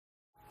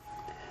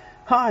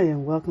Hi,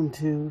 and welcome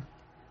to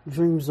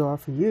Dreams Are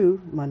For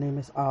You. My name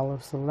is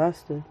Olive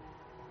Celeste,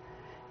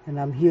 and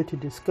I'm here to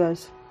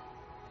discuss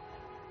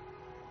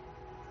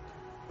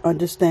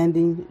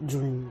understanding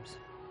dreams.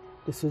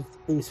 This is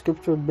a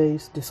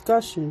scripture-based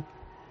discussion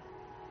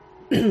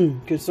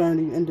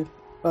concerning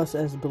us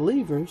as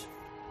believers,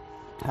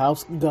 how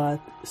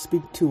God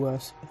speaks to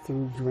us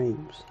through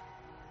dreams.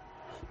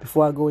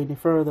 Before I go any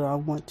further, I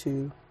want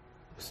to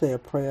say a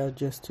prayer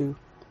just to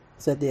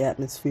set the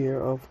atmosphere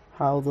of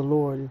how the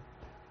Lord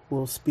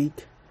will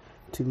speak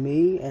to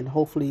me, and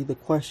hopefully the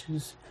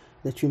questions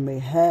that you may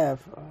have,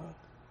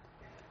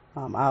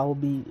 I'll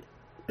be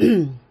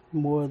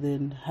more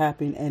than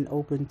happy and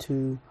open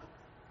to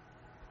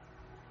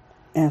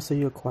answer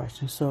your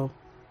questions. So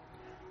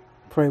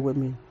pray with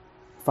me.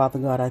 Father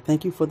God, I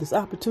thank you for this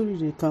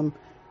opportunity to come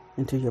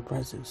into your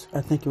presence.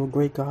 I thank you,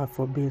 great God,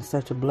 for being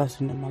such a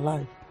blessing in my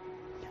life.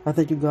 I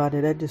thank you, God,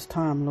 that at this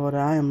time, Lord,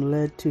 I am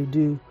led to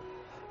do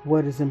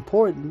what is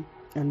important,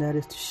 and that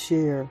is to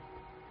share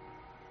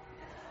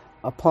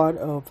a part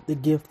of the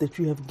gift that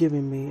you have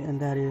given me, and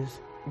that is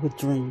with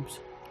dreams.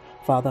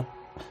 Father,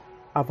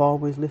 I've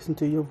always listened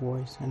to your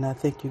voice, and I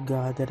thank you,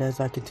 God, that as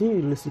I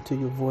continue to listen to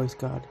your voice,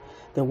 God,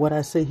 that what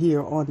I say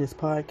here on this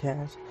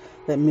podcast,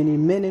 that many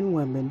men and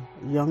women,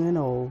 young and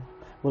old,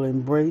 will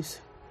embrace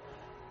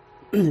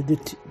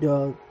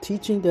the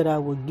teaching that I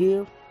will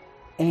give,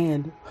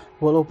 and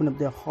will open up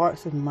their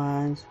hearts and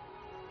minds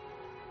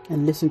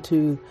and listen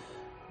to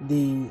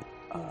the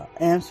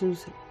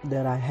answers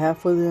that I have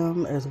for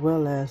them, as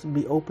well as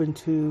be open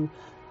to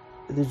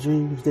the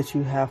dreams that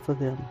you have for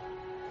them.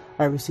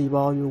 I receive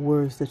all your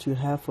words that you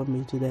have for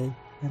me today,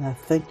 and I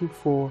thank you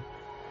for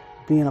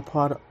being a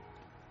part of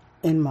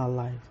in my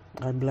life.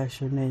 I bless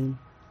your name.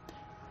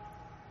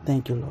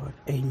 Thank you, Lord.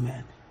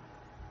 Amen.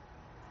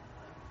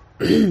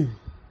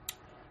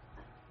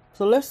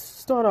 So let's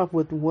start off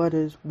with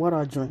what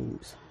are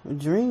dreams?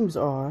 Dreams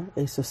are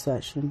a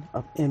succession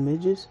of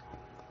images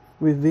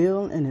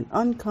revealed in an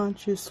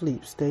unconscious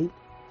sleep state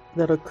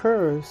that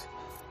occurs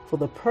for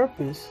the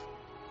purpose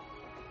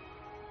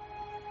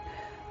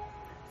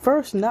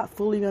first not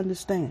fully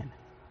understand.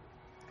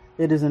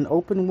 It is an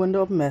open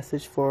window of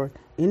message for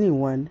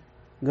anyone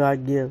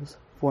God gives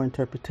for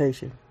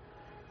interpretation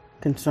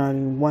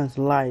concerning one's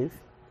life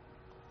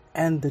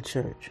and the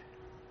church.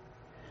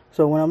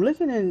 So when I'm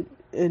looking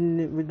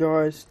in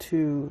regards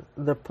to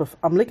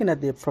I'm looking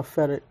at the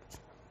prophetic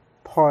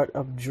part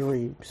of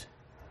dreams.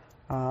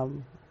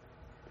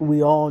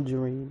 We all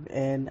dream,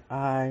 and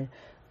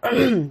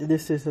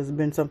this has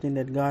been something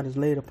that God has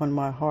laid upon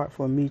my heart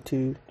for me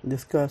to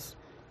discuss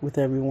with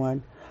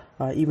everyone,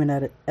 even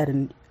at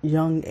a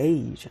young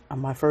age.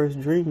 My first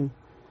dream,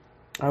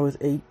 I was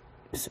around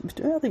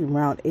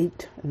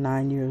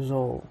 8-9 years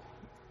old,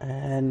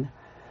 and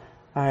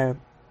I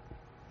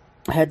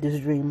had this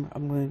dream.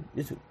 I'm going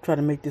to just try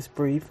to make this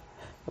brief.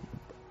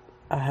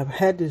 I have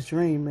had this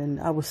dream,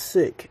 and I was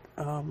sick,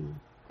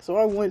 so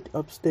I went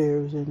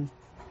upstairs and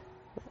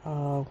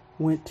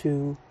went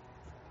to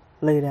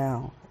lay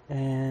down,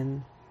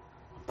 and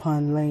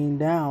upon laying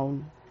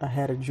down, I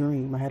had a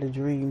dream. I had a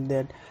dream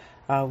that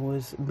I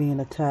was being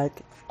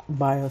attacked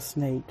by a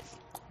snake.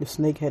 The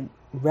snake had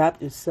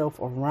wrapped itself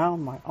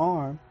around my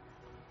arm,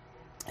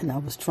 and I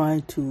was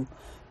trying to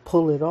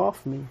pull it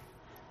off me,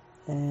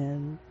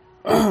 and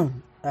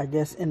I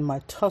guess in my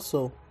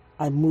tussle,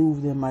 I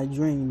moved in my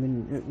dream,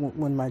 and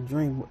when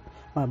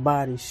my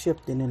body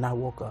shifted, and I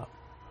woke up.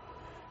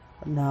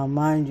 Now,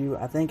 mind you,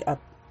 I think I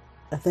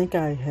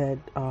had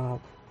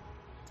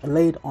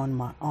laid on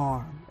my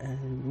arm,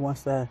 and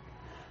once I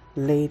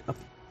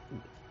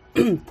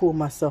pulled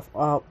myself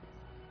out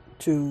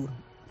to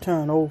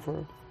turn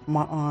over,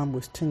 my arm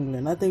was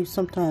tingling. I think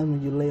sometimes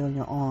when you lay on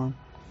your arm,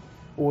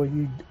 or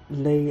you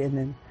lay in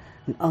an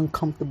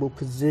uncomfortable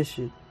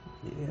position,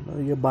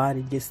 your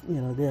body gets,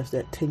 there's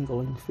that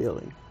tingling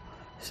feeling.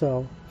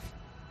 So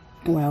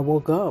when I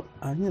woke up,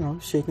 I,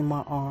 shaking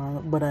my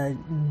arm, but I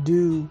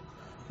do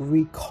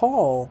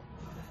recall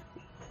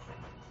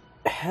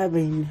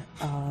having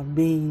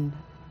been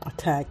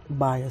attacked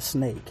by a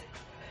snake,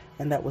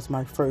 and that was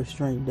my first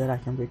dream that I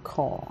can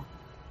recall.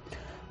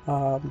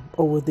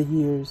 Over the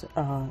years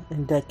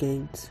and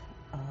decades,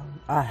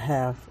 I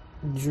have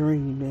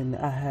dreamed, and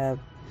I have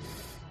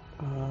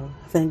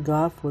thank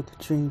God for the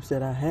dreams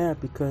that I have,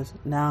 because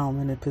now I'm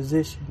in a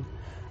position.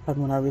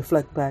 When I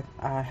reflect back,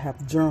 I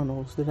have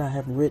journals that I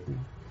have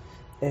written.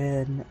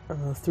 And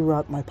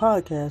throughout my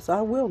podcast,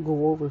 I will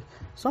go over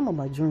some of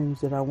my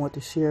dreams that I want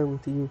to share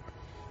with you,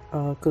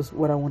 because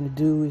what I want to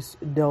do is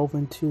delve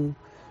into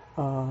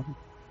 4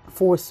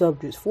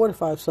 to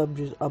 5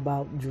 subjects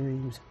about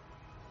dreams,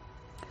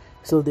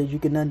 so that you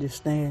can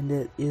understand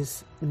that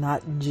it's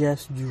not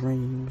just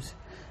dreams.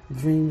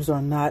 Dreams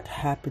are not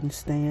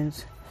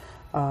happenstance.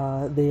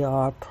 They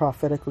are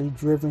prophetically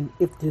driven,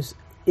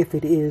 if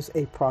it is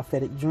a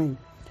prophetic dream.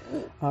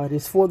 It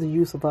is for the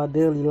use of our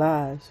daily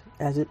lives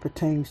as it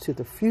pertains to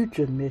the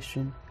future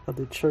mission of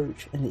the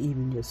church and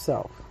even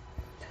yourself.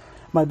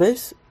 My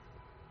base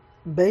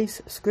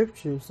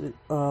scriptures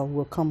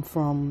will come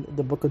from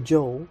the book of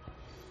Joel,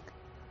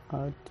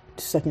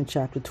 second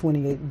chapter,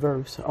 28th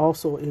verse.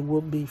 Also, it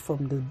will be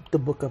from the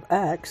book of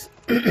Acts,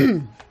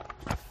 and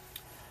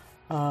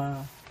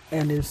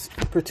is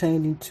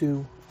pertaining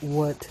to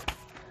what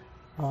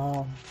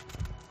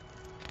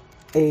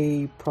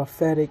a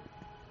prophetic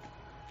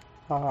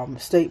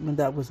statement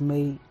that was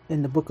made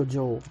in the book of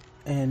Joel.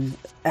 And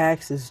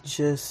Acts is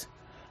just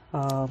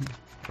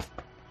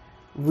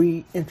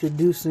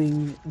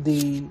reintroducing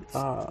the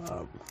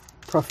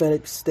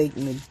prophetic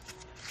statement,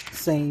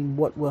 saying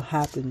what will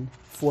happen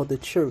for the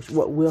church,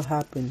 what will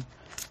happen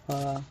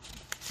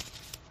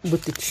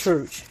with the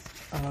church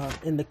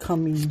in the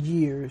coming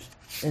years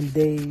and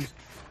days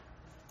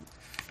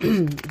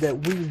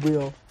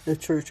that the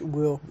church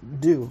will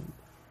do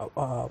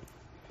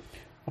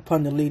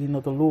upon the leading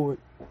of the Lord.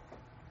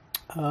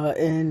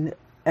 In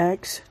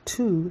Acts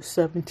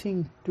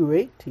 2:17 through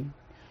 18,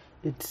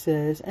 it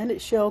says, "And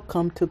it shall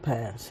come to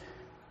pass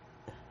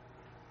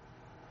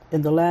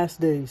in the last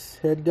days,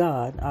 said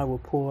God, I will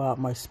pour out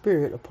my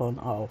spirit upon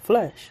all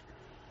flesh,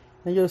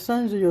 and your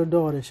sons and your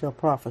daughters shall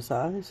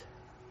prophesy,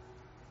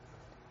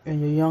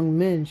 and your young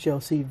men shall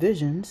see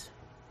visions,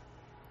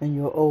 and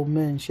your old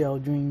men shall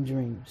dream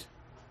dreams.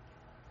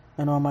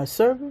 And on my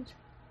servant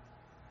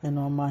and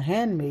on my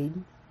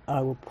handmaiden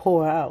I will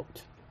pour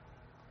out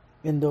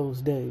in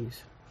those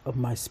days of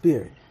my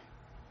spirit,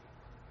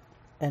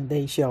 and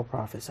they shall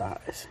prophesy."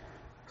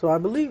 So I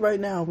believe right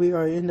now we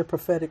are in the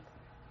prophetic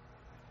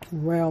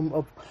realm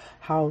of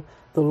how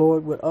the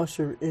Lord would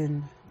usher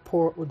in,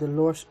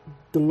 the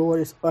Lord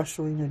is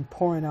ushering and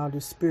pouring out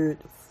His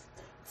Spirit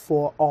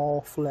for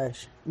all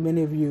flesh.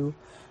 Many of you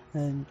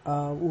and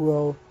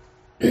will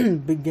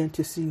begin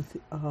to see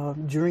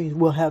dreams.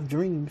 Will have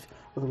dreams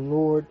of the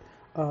Lord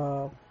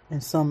in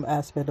some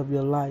aspect of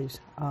your lives.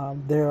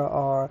 There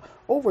are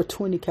over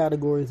 20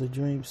 categories of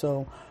dreams.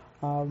 So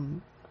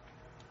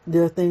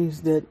there are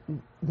things that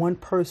one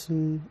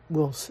person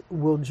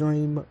will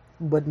dream,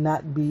 but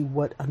not be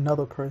what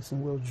another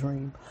person will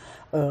dream.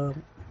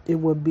 It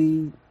will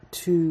be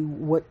to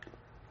what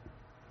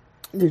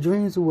the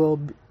dreams will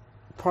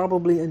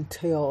probably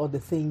entail, of the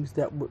things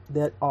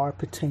that are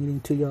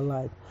pertaining to your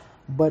life.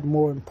 But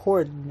more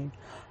importantly,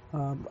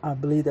 I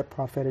believe that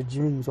prophetic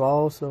dreams will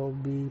also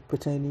be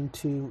pertaining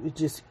to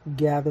just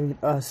gathering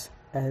us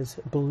as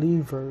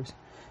believers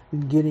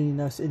and getting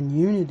us in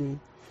unity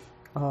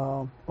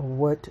of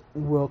what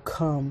will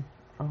come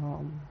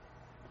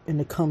in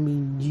the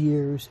coming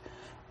years,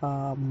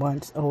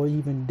 months, or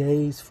even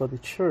days for the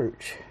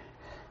church.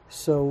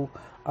 So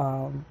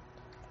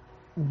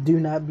do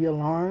not be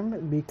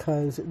alarmed,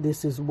 because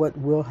this is what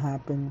will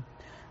happen.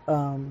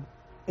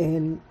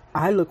 And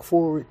I look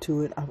forward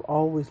to it. I've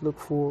always looked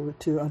forward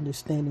to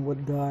understanding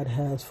what God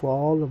has for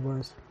all of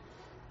us.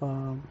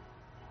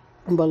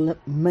 But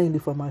mainly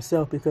for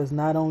myself, because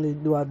not only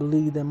do I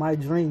believe that my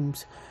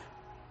dreams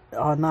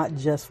are not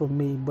just for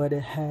me, but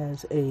it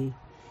has a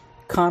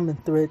common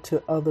thread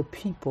to other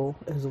people,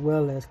 as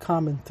well as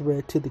common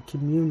thread to the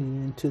community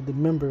and to the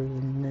members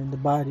and the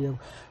body of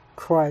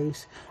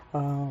Christ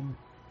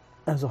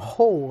as a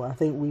whole. I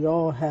think we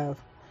all have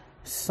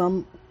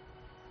some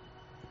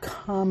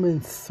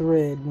common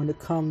thread when it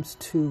comes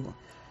to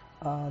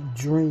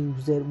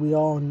dreams that we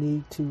all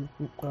need to,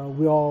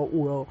 we all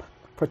will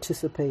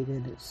participate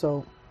in it.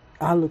 So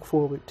I look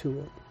forward to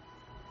it.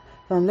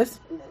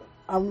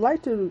 I'd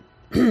like to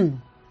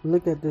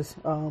look at this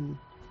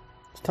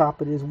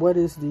topic is, what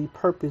is the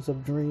purpose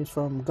of dreams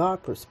from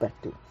God's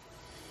perspective?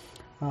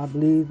 I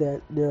believe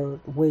that there are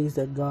ways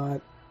that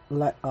God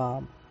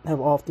have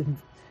often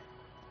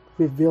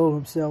revealed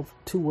Himself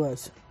to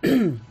us.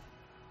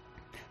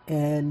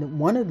 And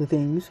one of the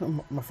things,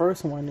 my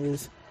first one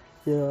is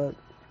the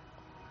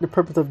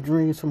purpose of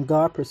dreams from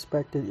God's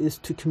perspective is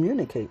to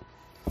communicate.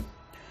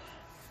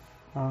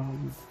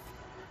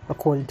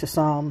 According to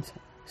Psalms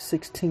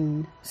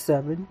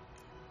 16:7,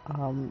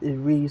 it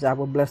reads, "I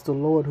will bless the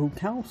Lord who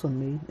counsels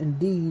me.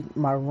 Indeed,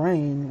 my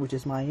reign, which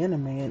is my inner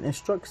man,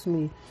 instructs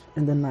me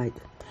in the night."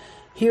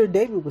 Here,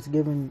 David was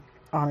giving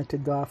honor to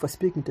God for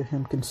speaking to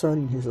him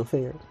concerning his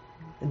affairs.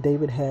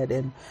 David had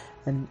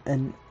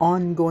an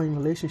ongoing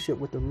relationship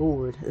with the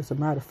Lord. As a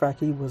matter of fact,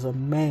 he was a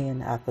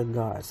man after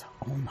God's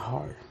own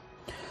heart.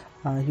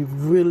 He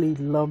really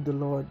loved the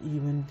Lord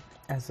even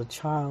as a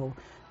child.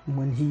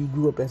 When he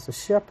grew up as a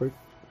shepherd,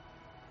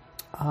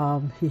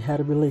 he had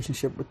a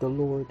relationship with the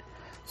Lord.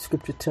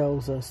 Scripture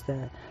tells us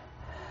that.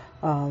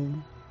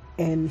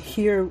 And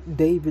here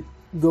David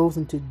goes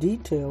into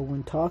detail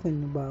when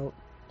talking about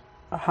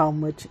how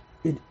much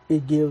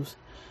it gives,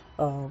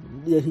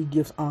 that he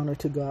gives honor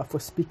to God for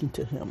speaking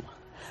to him.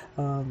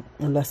 And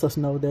lets us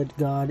know that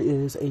God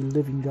is a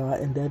living God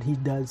and that He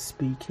does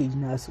speak. He's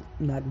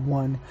not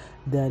one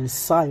that is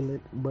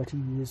silent, but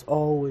He is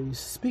always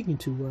speaking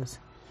to us.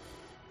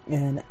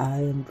 And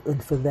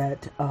for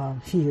that,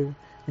 here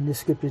in the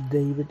scripture,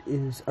 David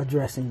is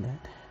addressing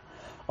that.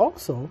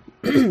 Also,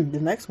 the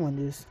next one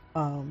is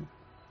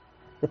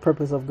the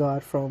purpose of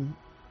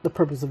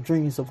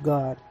dreams of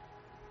God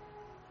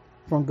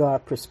from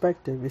God's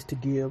perspective is to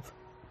give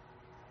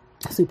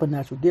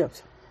supernatural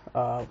gifts.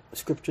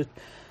 Scripture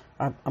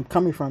I'm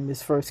coming from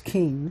is 1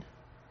 King,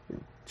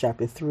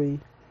 chapter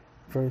 3,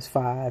 verse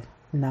 5,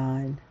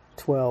 9,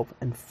 12,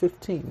 and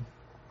 15.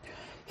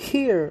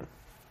 Here,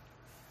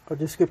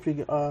 the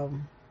scripture,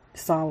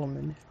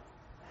 Solomon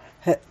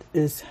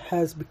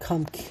has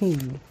become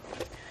king,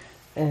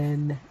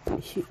 and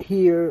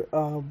here,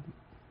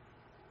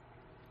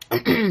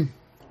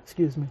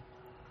 excuse me.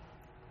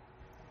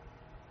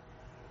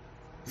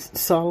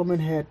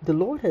 The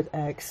Lord had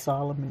asked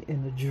Solomon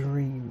in a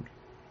dream.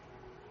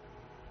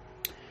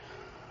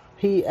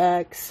 He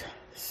asked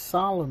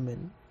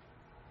Solomon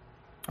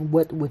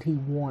what would he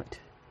want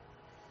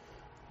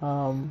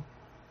to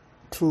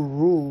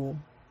rule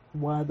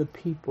while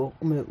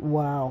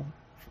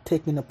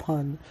taking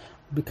upon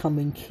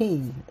becoming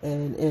king.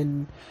 And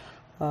in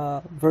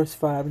verse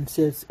 5, it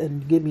says,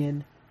 and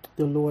Gibeon,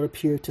 the Lord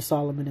appeared to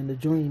Solomon in a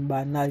dream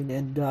by night,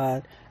 and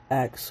God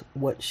asked,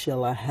 what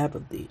shall I have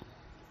of thee?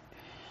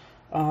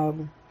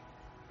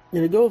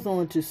 And it goes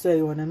on to say,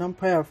 and I'm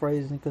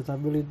paraphrasing because I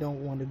really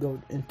don't want to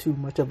go into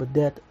much of a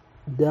depth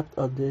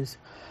of this.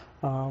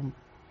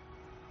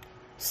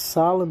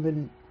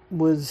 Solomon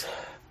was,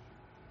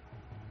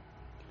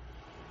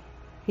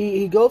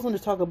 he goes on to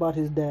talk about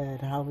his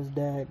dad,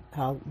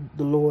 how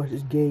the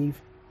Lord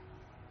gave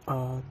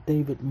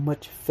David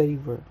much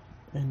favor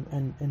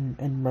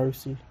and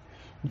mercy,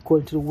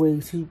 according to the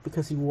ways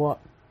because he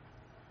walked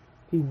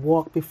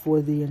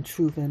before thee in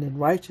truth and in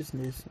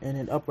righteousness and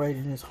in upright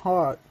in his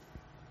heart.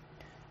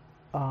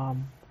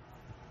 And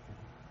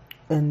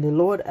the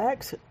Lord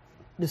asked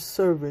the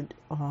servant,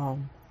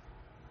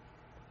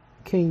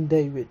 King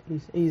David,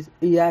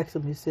 he asked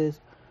him, he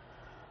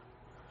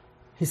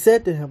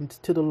said to him,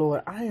 to the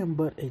Lord, I am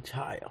but a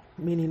child,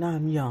 meaning I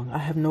am young. I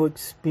have no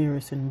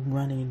experience in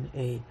running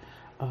a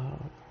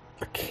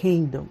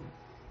kingdom.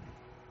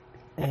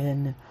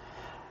 And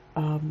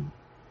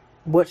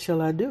what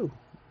shall I do?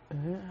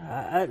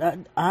 I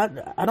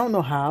don't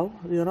know how,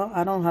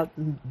 I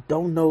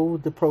don't know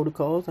the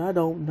protocols. I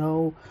don't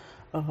know.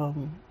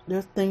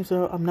 There's things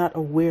that I'm not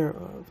aware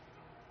of.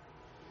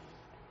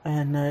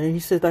 And he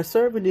says, thy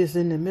servant is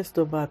in the midst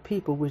of thy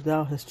people, which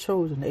thou hast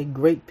chosen, a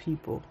great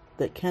people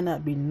that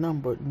cannot be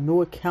numbered,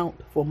 nor count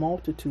for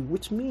multitude,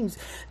 which means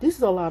this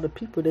is a lot of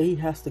people that he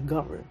has to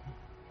govern.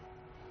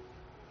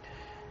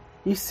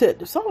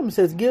 Solomon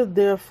says, give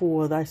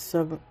therefore thy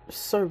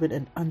servant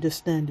an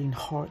understanding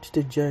heart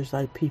to judge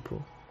thy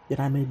people, that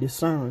I may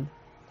discern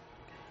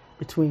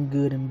between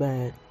good and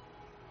bad.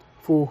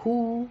 For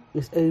who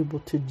is able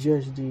to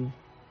judge thee,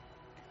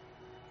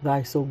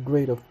 thy so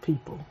great of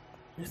people?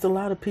 It's a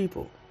lot of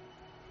people.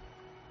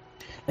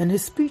 And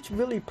his speech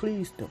really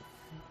pleased him.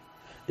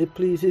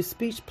 His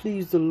speech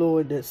pleased the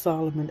Lord, that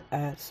Solomon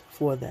asked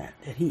for that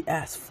he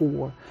asked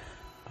for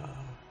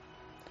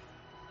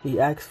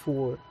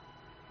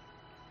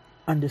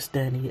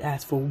understanding, he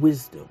asked for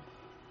wisdom.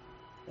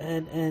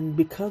 And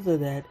because of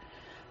that,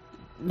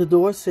 the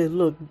Lord said,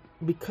 look,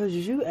 because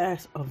you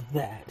asked of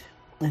that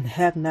and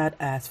have not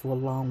asked for a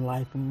long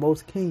life, and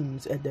most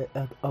kings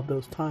of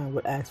those times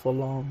would ask for a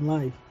long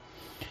life,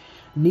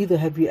 neither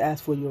have you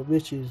asked for your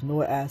riches,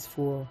 nor asked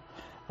for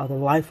the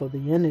life of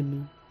the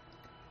enemy,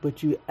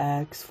 but you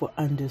ask for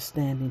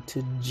understanding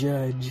to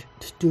judge,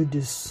 to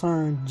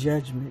discern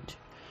judgment.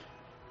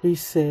 He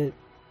said,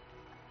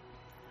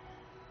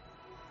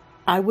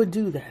 I would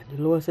do that. The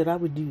Lord said, I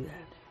would do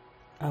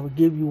that. I would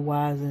give you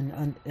wise and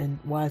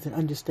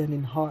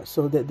understanding heart,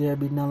 so that there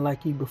be none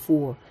like you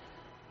before.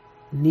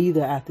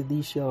 Neither after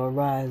thee shall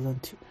arise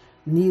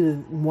neither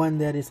one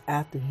that is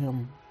after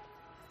him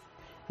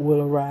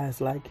will arise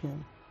like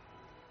him.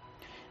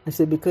 And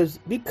so because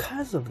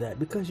of that,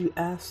 because you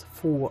asked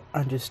for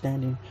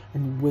understanding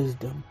and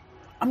wisdom,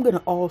 I'm going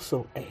to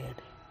also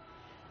add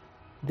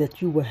that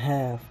you will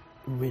have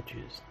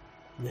riches,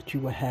 that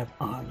you will have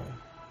honor,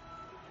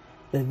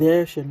 that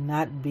there should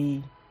not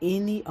be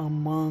any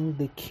among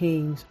the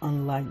kings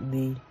unlike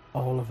thee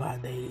all of our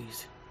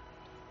days.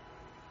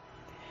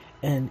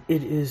 And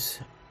it is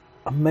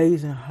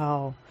amazing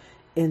how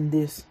in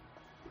this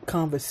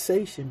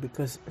conversation,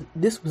 because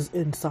this was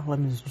in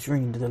Solomon's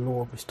dream that the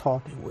Lord was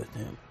talking with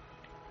him.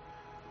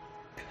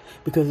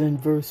 Because in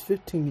verse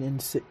 15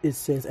 it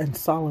says, and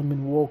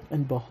Solomon woke,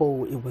 and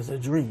behold, it was a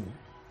dream,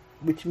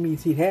 which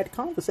means he had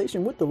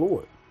conversation with the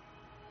Lord.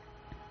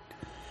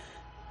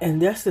 And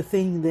that's the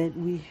thing that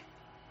we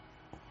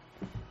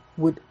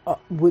would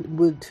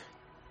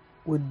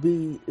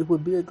be. It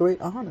would be a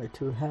great honor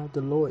to have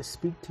the Lord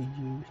speak to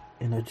you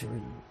in a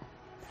dream.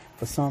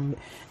 For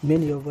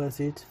many of us,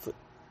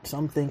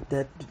 some think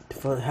that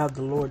for have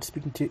the Lord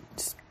speaking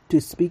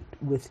to speak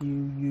with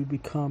you, you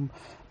become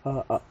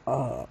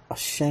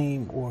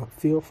ashamed or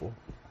fearful.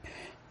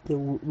 That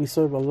we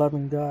serve a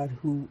loving God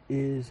who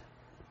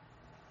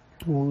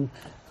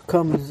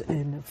comes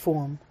in the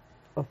form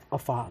of a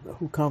father,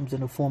 who comes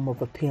in the form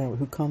of a parent,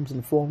 who comes in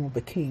the form of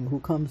a king, who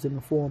comes in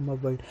the form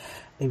of a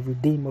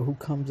redeemer, who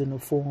comes in the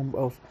form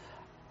of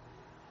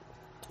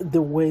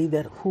the way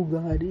that who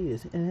God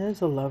is. And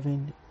there's a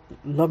loving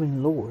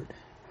Lord.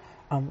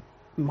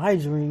 My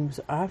dreams,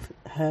 I've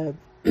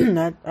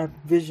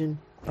visioned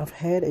I've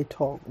had a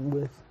talk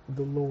with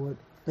the Lord,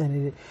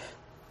 and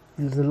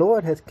the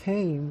Lord has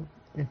came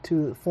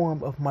into the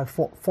form of my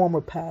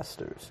former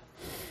pastors,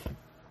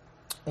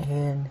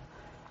 and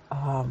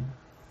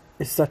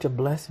it's such a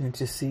blessing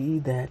to see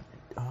that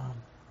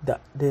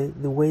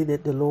the way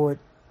that the Lord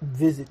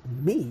visited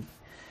me,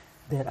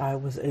 that I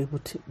was able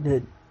to,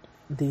 that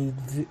the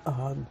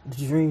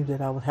dreams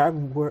that I was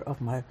having were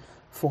of my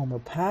former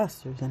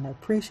pastors, and I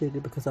appreciate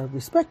it because I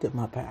respected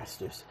my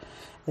pastors,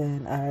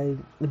 and I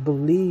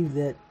believe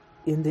that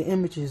in the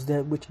images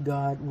that which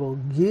God will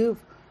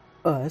give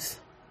us,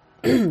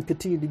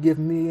 continue to give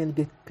me and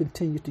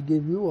continue to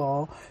give you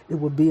all, it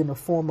will be in the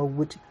form of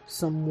which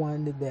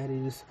someone that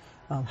is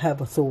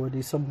have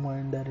authority,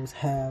 someone that is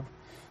have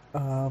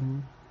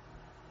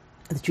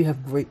that you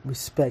have great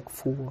respect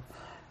for.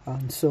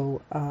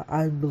 So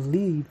I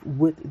believe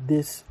with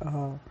this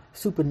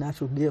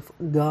supernatural gift,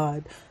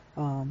 God,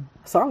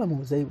 Solomon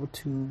was able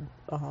to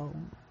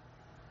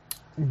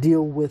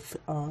deal with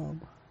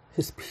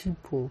his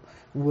people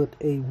with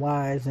a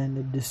wise and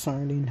a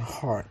discerning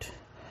heart.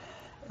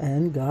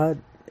 And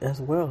God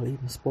as well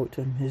even spoke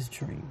to him his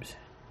dreams.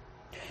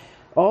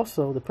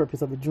 Also, the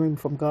purpose of a dream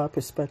from God's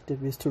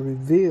perspective is to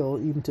reveal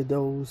even to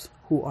those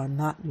who are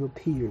not your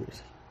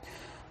peers.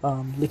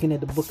 Looking at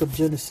the book of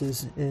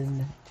Genesis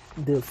in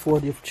the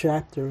 40th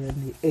chapter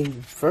and the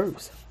 8th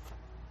verse.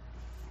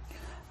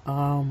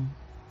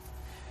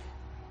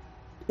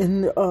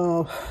 In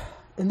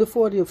the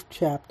 40th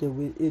chapter,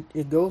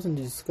 it goes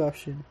into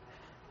discussion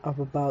of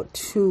about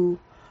two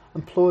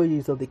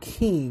employees of the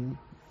king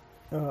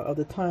of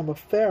the time of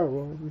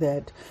Pharaoh,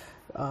 that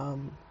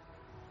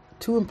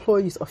two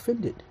employees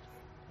offended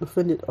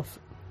of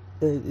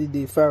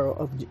the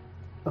Pharaoh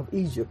of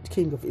Egypt,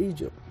 king of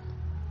Egypt,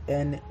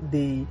 and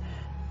they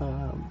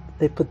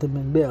put them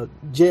in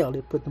jail.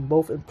 They put them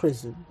both in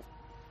prison,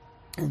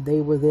 and they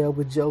were there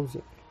with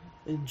Joseph.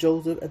 And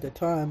Joseph at the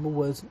time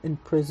was in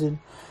prison,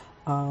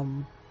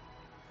 and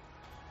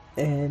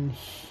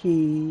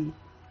he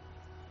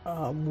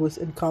was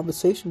in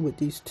conversation with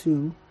these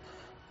two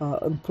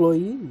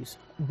employees.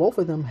 Both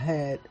of them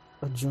had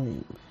a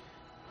dream.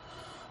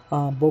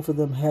 Both of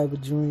them have a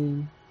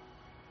dream.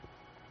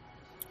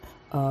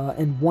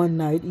 And one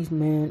night, each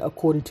man,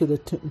 according to the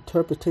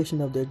interpretation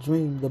of their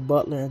dream, the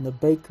butler and the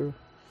baker,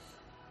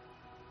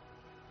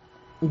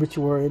 which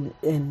were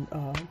in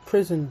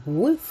prison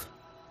with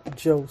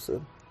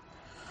Joseph,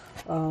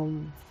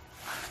 and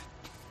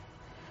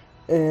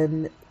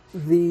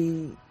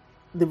the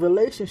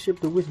relationship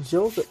to which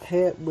Joseph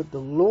had with the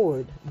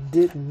Lord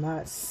did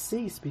not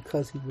cease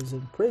because he was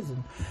in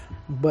prison,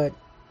 but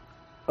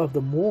of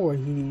the more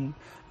he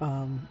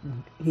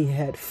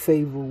had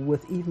favor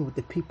with even with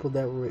the people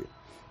that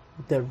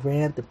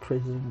ran the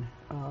prison.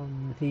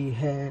 He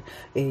had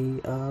a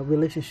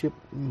relationship,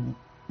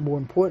 more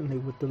importantly,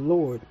 with the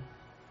Lord,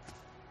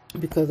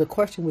 because the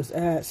question was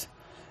asked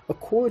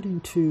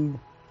according to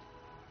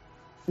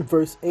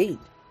verse 8.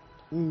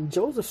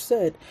 Joseph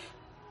said,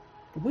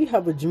 we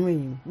have a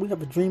dream,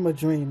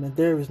 and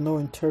there is no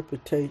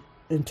interpreter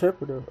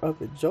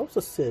of it.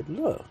 Joseph said,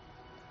 look,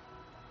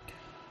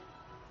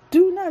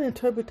 do not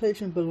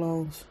interpretation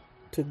belongs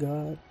to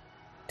God?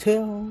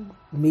 Tell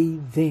me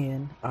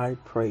then, I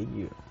pray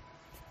you.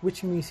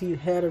 Which means he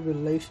had a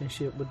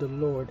relationship with the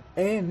Lord,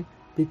 and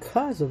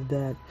because of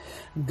that,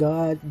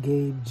 God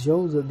gave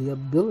Joseph the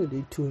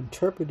ability to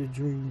interpret the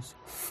dreams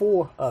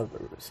for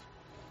others.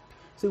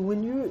 So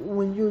when you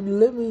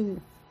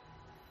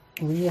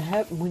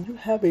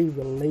have a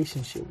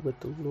relationship with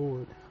the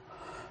Lord,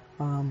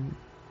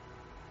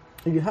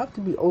 you have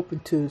to be open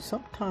to.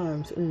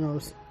 Sometimes,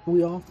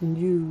 we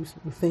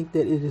think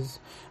that it is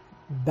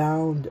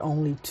bound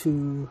only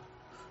to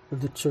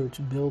the church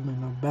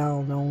building, or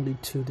bound only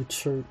to the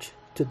church,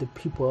 to the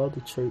people of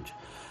the church.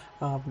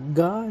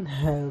 God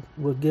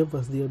will give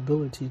us the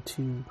ability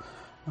to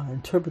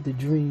interpret the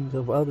dreams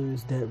of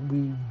others that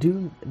we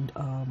do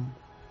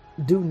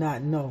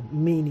not know,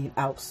 meaning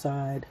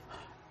outside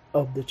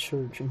of the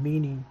church,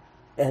 meaning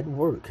at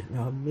work,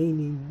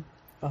 meaning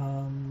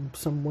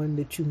someone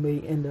that you may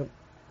end up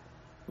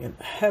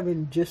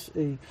having just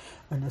an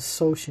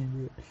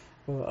associate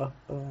or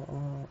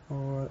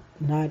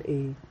not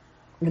a,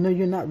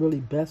 you're not really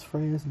best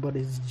friends, but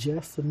it's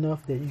just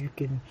enough that you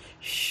can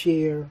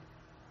share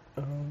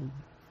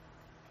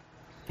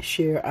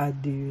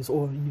ideas,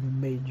 or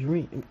even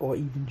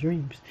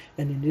dreams.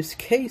 And in this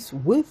case,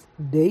 with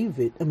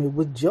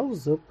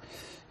Joseph,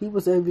 he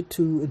was able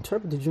to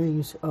interpret the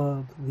dreams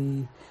of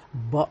the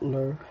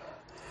butler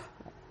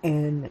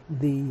and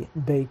the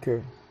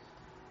baker.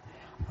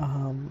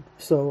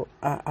 So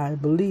I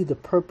believe the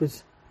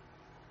purpose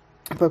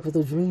of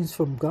the dreams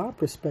from God's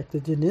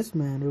perspective in this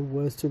manner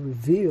was to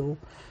reveal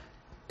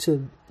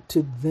to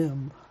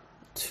them,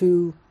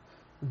 to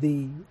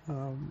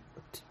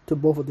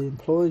both of the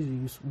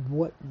employees,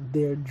 what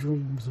their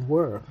dreams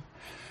were,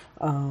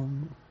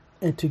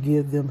 and to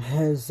give them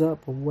heads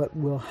up of what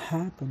will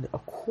happen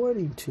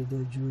according to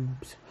their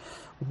dreams.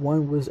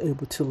 One was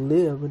able to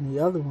live, and the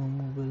other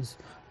one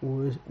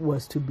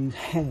was to be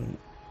hanged.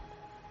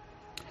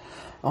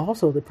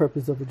 Also, the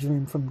purpose of a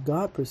dream from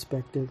God's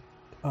perspective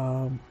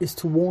is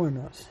to warn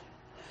us.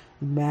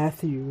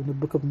 Matthew, in the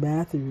book of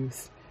Matthew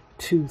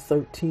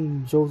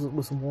 2:13, Joseph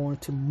was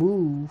warned to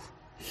move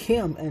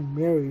him and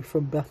Mary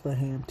from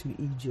Bethlehem to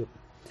Egypt.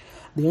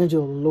 The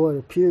angel of the Lord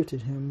appeared to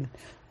him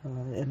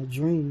in a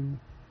dream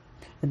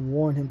and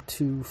warned him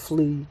to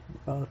flee,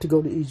 to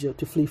go to Egypt,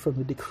 to flee from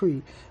the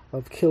decree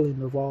of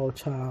killing of all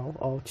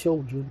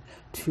children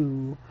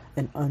to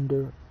and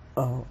under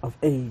of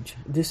age.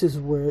 This is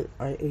where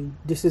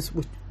this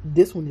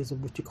one is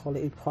what you call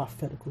a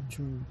prophetical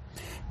dream,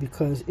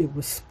 because it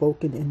was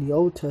spoken in the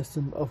Old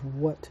Testament of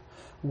what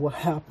will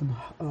happen.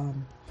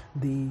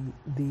 The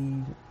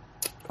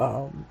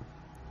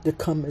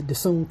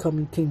soon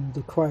coming King,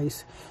 the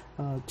Christ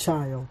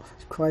child,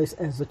 Christ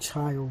as a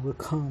child will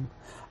come,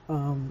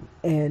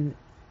 and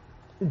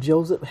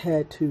Joseph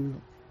had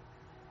to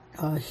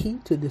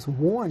heed to this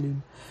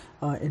warning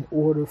in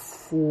order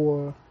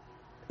for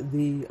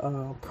the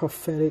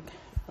prophetic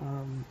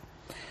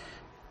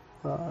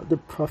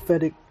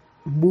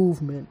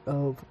movement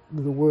of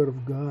the Word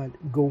of God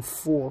go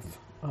forth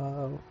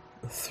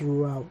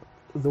throughout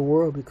the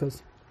world,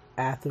 because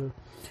after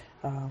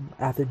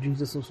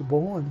Jesus was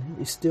born,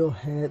 he still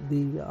had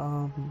the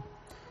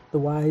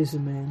wise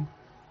men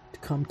to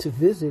come to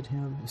visit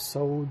him,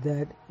 so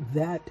that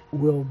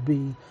will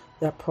be,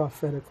 that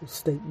prophetical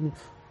statement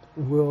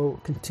will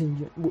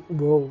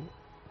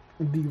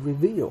be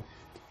revealed.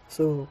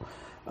 So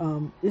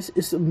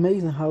it's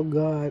amazing how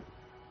God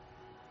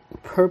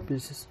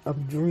purposes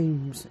of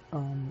dreams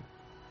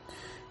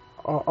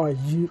are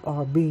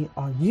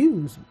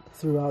used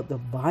throughout the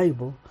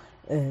Bible,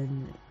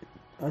 and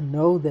I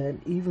know that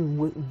even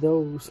with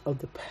those of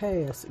the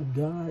past,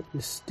 God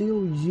is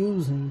still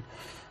using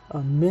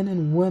men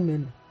and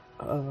women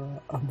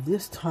of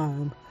this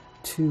time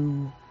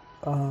to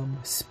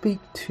speak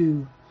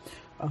to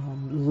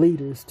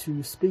leaders,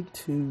 to speak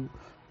to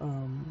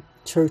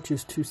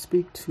churches, to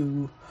speak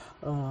to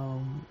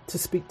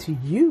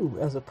you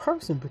as a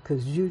person,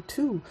 because you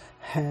too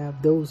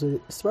have those,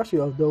 especially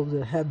of those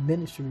that have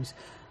ministries,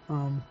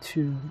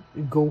 to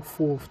go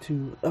forth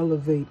to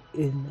elevate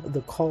in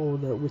the call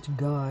that which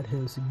God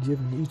has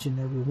given each and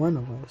every one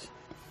of us.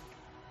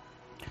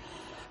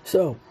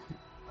 So,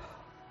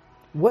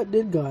 what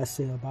did God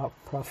say about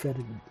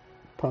prophetical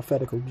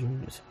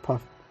dreams?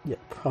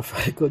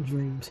 Prophetical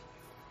dreams.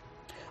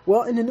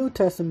 Well, in the New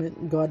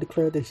Testament, God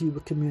declared that He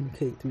would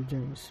communicate through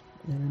dreams,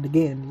 and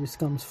again, this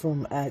comes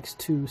from Acts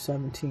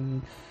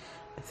 2:17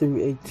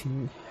 through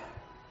 18.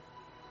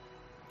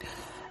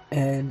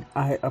 And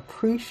I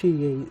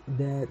appreciate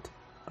that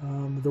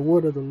the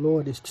word of the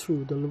Lord is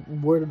true. The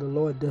word of the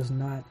Lord does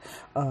not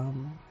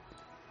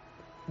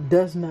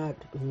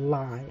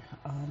lie.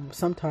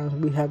 Sometimes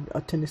we have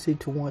a tendency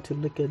to want to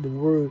look at the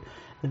word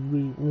and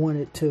we want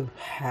it to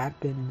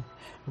happen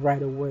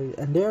right away.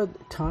 And there are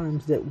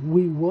times that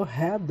we will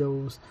have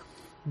those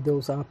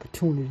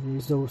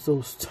opportunities,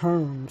 those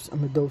terms.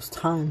 Those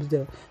times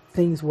that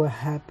things will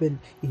happen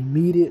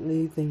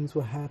immediately, things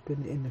will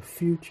happen in the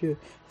future,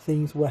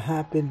 things will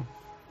happen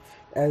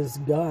as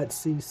God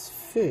sees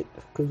fit.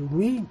 Because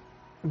we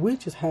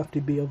just have to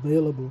be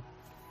available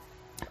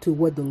to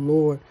what the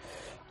Lord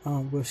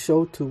will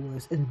show to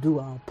us and do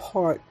our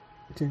part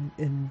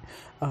in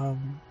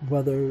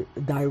whether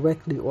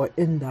directly or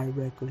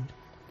indirectly.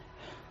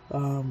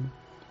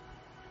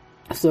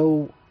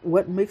 So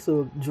what makes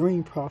a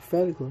dream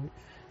prophetical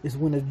is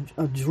when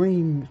a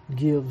dream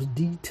gives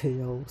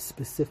detail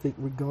specific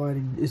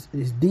regarding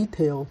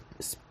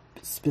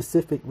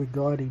specific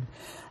regarding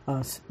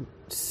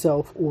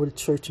self or the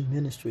church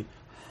ministry.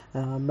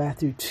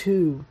 Matthew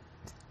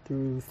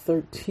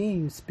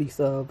 2:13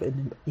 speaks of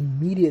an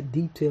immediate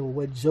detail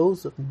what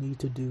Joseph needed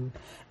to do,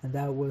 and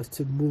that was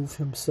to move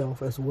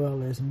himself as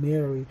well as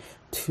Mary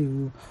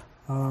to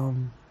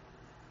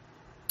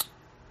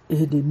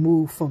he did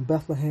move from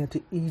Bethlehem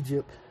to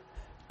Egypt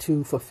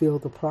to fulfill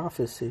the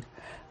prophecy,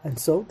 and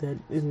so that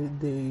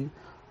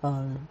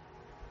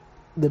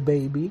the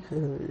baby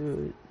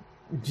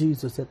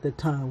Jesus at the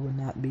time would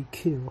not be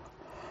killed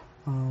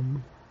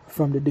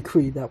from the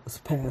decree that was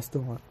passed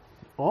on.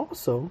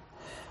 Also,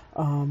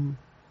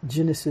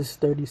 Genesis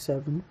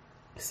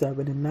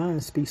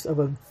 37:7-9 speaks of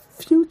a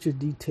future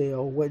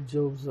detail what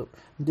Joseph.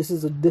 This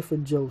is a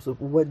different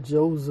Joseph. What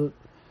Joseph,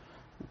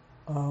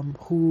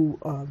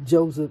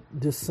 Joseph,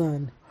 the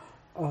son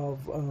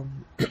of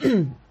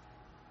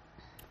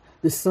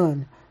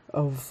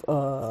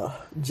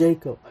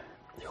Jacob,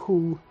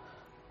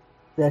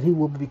 that he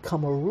will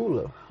become a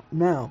ruler.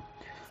 Now,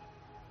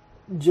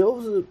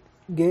 Joseph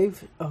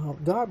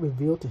God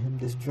revealed to him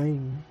this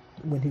dream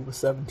when he was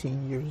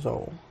 17 years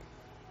old.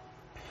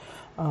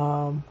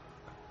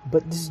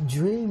 But this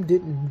dream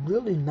didn't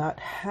really not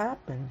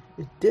happen.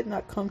 It did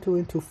not come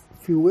into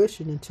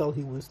fruition until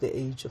he was the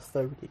age of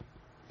 30.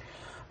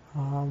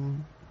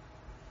 And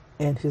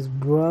his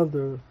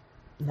brother,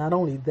 not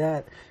only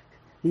that,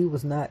 he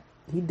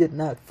did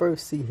not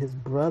first see his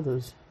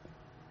brothers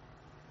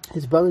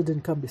his brother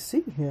didn't come to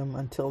see him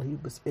until he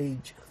was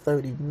age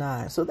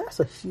 39. So that's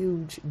a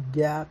huge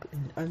gap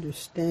in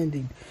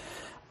understanding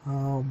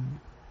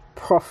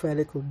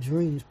prophetical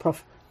dreams,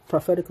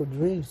 prophetical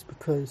dreams,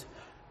 because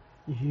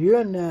you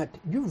don't have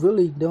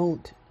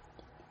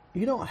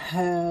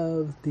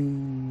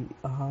the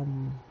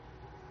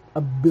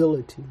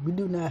ability. We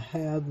do not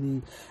have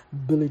the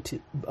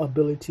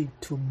ability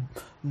to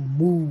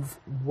move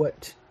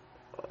what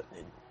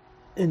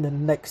in the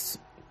next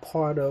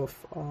part of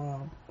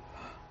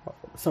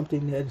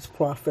something that is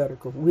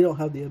prophetical. We don't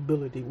have the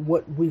ability.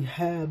 What we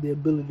have the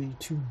ability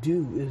to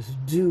do is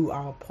do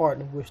our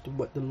part in which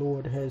what the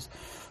Lord has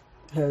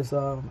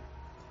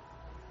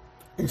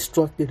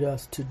instructed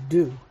us to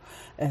do,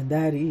 and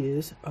that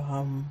is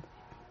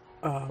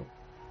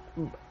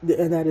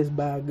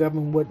by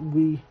governing what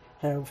we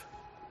have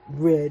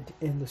read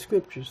in the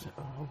scriptures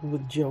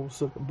with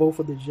Joseph. Both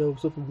of the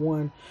Joseph,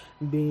 one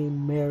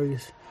being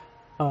Mary's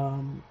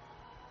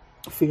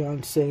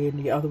fiance, and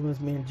the other one's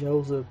being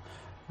Joseph,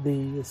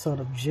 the son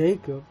of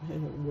Jacob,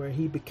 where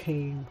he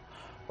became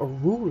a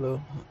ruler,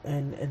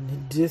 and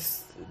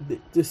this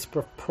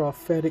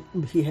prophetic.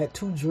 He had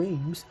two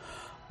dreams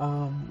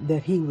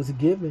that he was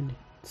given.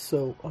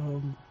 So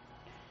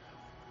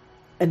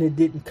and it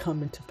didn't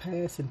come into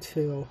pass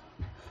until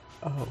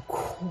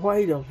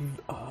quite a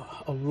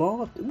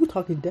long. We're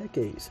talking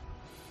decades.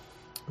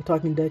 We're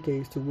talking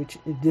decades to which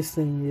this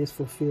thing is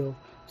fulfilled.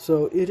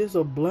 So it is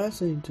a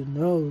blessing to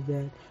know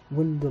that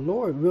when the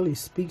Lord really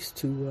speaks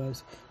to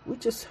us, we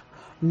just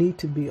need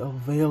to be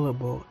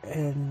available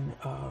and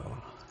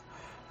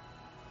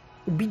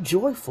be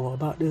joyful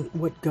about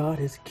what God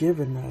has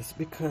given us,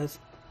 because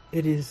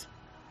it is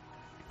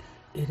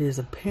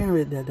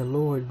apparent that the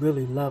Lord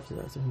really loves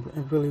us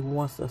and really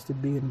wants us to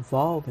be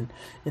involved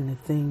in the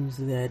things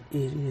that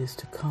it is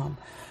to come.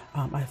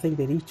 I think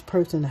that each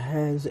person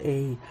has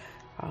a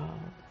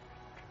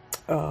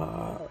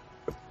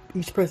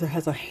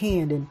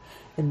hand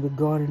in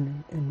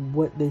regarding in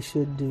what they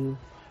should do.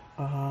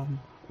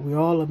 We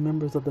all are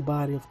members of the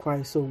body of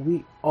Christ, so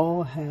we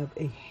all have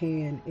a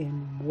hand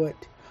in what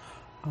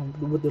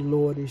the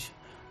Lord is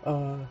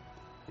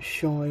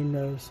showing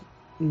us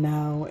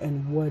now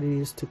and what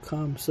is to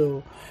come.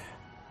 So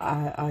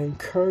I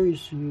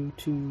encourage you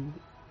to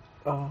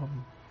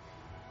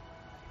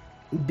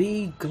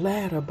be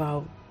glad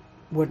about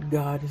what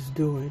God is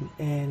doing,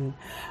 and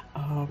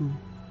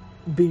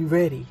be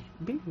ready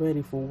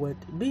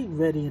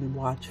and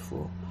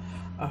watchful.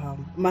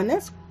 My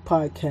next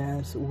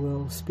podcast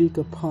will speak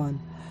upon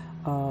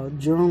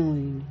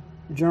journaling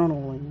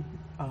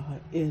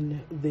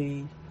in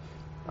the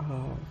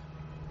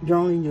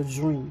journaling your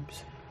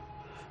dreams.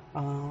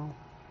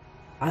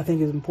 I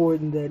think it's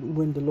important that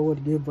when the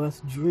Lord give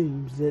us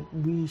dreams, that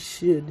we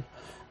should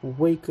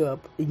wake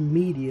up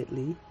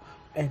immediately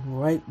and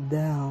write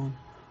down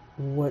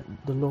what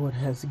the Lord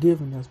has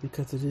given us,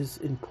 because it is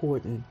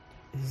important.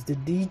 It's the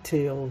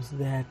details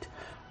that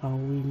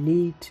we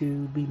need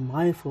to be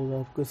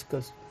mindful of,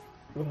 because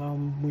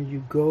when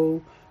you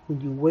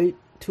wait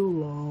too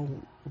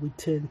long, we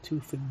tend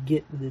to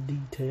forget the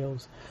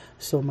details.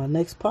 So my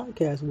next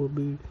podcast will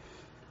be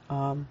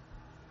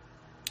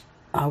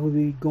I will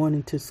be going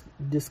into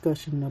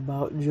discussion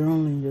about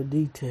journaling the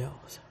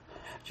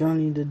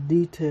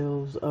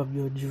details of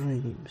your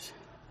dreams.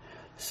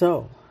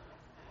 So,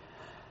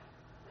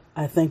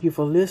 I thank you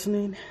for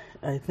listening.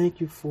 I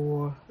thank you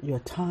for your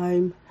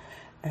time,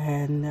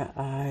 and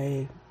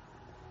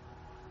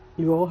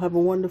you all have a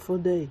wonderful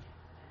day.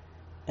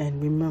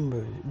 And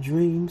remember,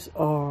 dreams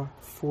are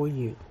for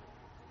you.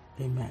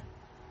 Amen.